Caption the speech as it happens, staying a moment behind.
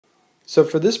So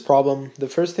for this problem, the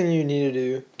first thing you need to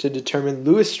do to determine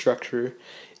Lewis structure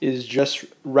is just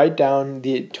write down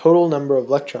the total number of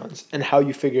electrons, and how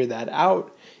you figure that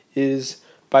out is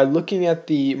by looking at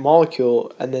the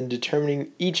molecule and then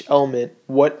determining each element,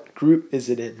 what group is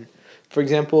it in. For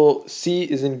example, C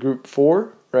is in group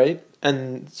 4, right?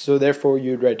 And so therefore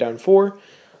you would write down 4.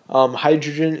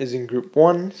 Hydrogen is in group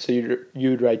 1, so you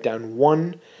would write down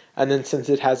 1. And then since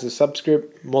it has a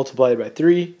subscript, multiply it by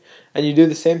 3. And you do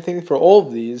the same thing for all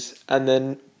of these, and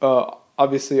then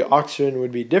obviously oxygen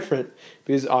would be different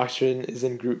because oxygen is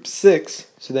in group 6,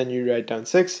 so then you write down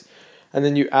 6, and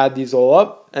then you add these all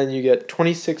up and you get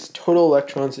 26 total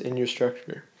electrons in your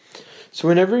structure. So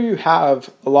whenever you have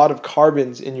a lot of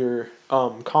carbons in your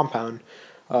compound,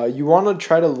 you want to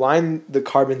try to line the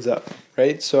carbons up,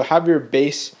 right? So have your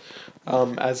base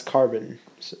as carbon.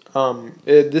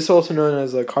 This is also known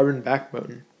as a carbon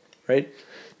backbone, right?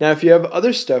 Now if you have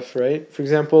other stuff, right, for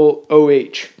example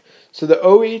OH, so the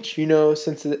OH, you know,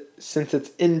 since it's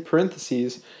in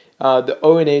parentheses, the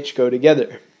O and H go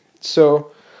together.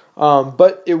 So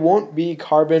but it won't be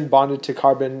carbon bonded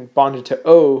to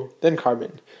O, then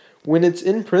carbon. When it's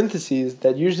in parentheses,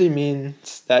 that usually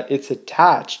means that it's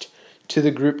attached to the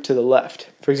group to the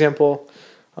left. For example,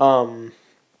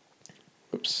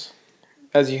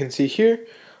 as you can see here,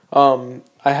 I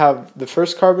have the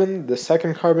first carbon, the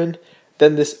second carbon,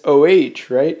 then this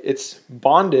OH, right? It's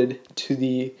bonded to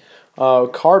the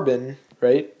carbon,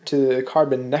 right? To the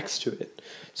carbon next to it.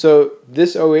 So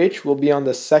this OH will be on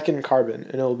the second carbon,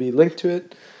 and it will be linked to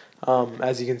it,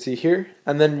 as you can see here.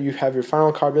 And then you have your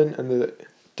final carbon and the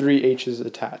 3 H's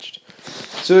attached.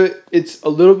 So it's a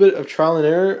little bit of trial and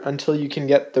error until you can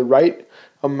get the right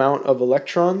amount of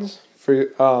electrons. For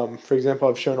example,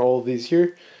 I've shown all of these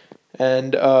here,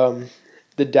 and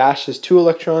the dash is 2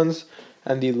 electrons,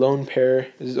 and the lone pair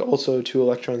is also 2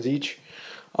 electrons each.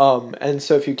 And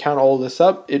so if you count all this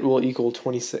up, it will equal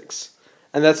 26.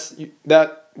 And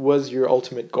that was your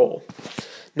ultimate goal.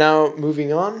 Now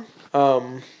moving on,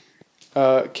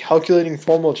 calculating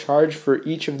formal charge for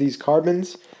each of these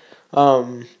carbons,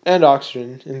 and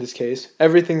oxygen in this case,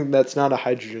 everything that's not a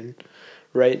hydrogen,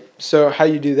 right? So how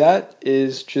you do that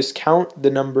is just count the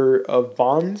number of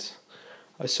bonds.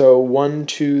 So 1,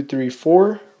 2, 3,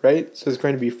 4, right? So it's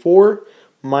going to be 4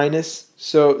 minus,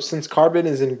 so since carbon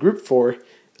is in group 4,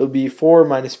 it'll be 4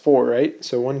 minus 4, right?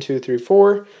 So 1, 2, 3,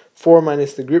 4, 4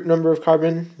 minus the group number of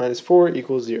carbon minus 4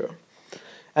 equals 0.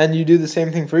 And you do the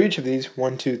same thing for each of these,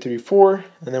 1, 2, 3, 4,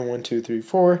 and then 1, 2, 3,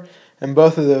 4, and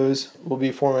both of those will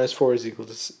be 4 minus 4 is equal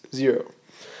to 0.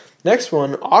 Next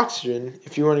one, oxygen.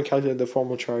 If you want to calculate the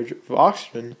formal charge of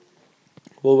oxygen,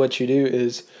 well, what you do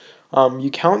is you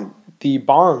count the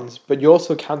bonds, but you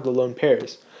also count the lone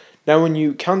pairs. Now when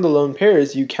you count the lone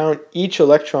pairs, you count each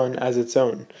electron as its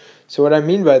own. So what I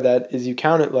mean by that is you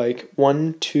count it like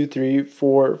 1, 2, 3,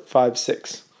 4, 5,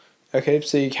 6. Okay,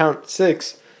 so you count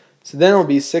 6. So then it'll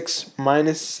be 6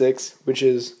 minus 6, which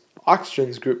is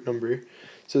oxygen's group number.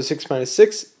 So 6 minus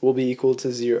 6 will be equal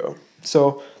to 0.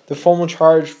 So the formal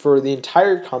charge for the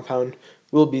entire compound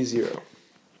will be 0.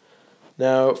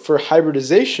 Now for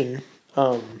hybridization,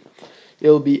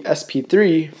 it'll be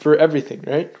sp3 for everything,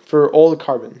 right? For all the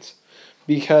carbons.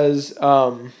 Because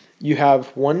you have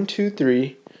 1, 2,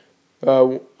 3,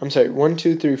 1,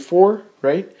 2, 3, 4,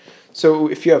 right? So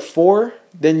if you have 4,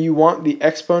 then you want the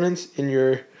exponents in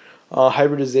your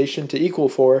hybridization to equal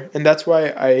 4, and that's why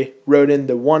I wrote in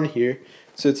the 1 here,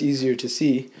 so it's easier to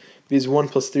see, because 1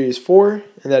 plus 3 is 4,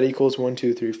 and that equals 1,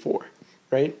 2, 3, 4,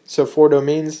 right? So 4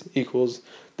 domains equals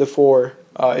the 4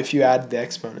 if you add the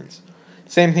exponents.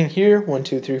 Same thing here, 1,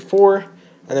 2, 3, 4,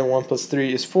 and then 1 plus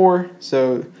 3 is 4,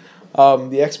 so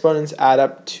the exponents add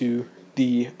up to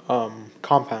the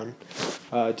compound,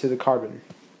 to the carbon.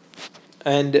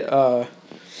 And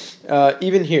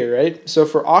even here, right? So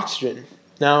for oxygen,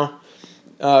 now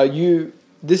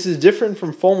this is different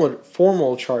from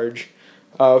formal charge.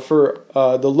 For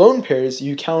the lone pairs,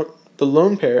 you count the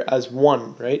lone pair as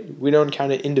 1, right? We don't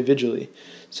count it individually.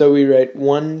 So we write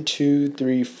 1, 2,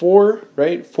 3, 4,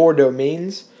 right? 4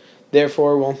 domains.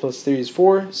 Therefore, 1 plus 3 is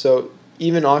 4. So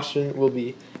even oxygen will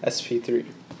be sp3.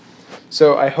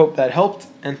 So I hope that helped,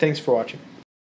 and thanks for watching.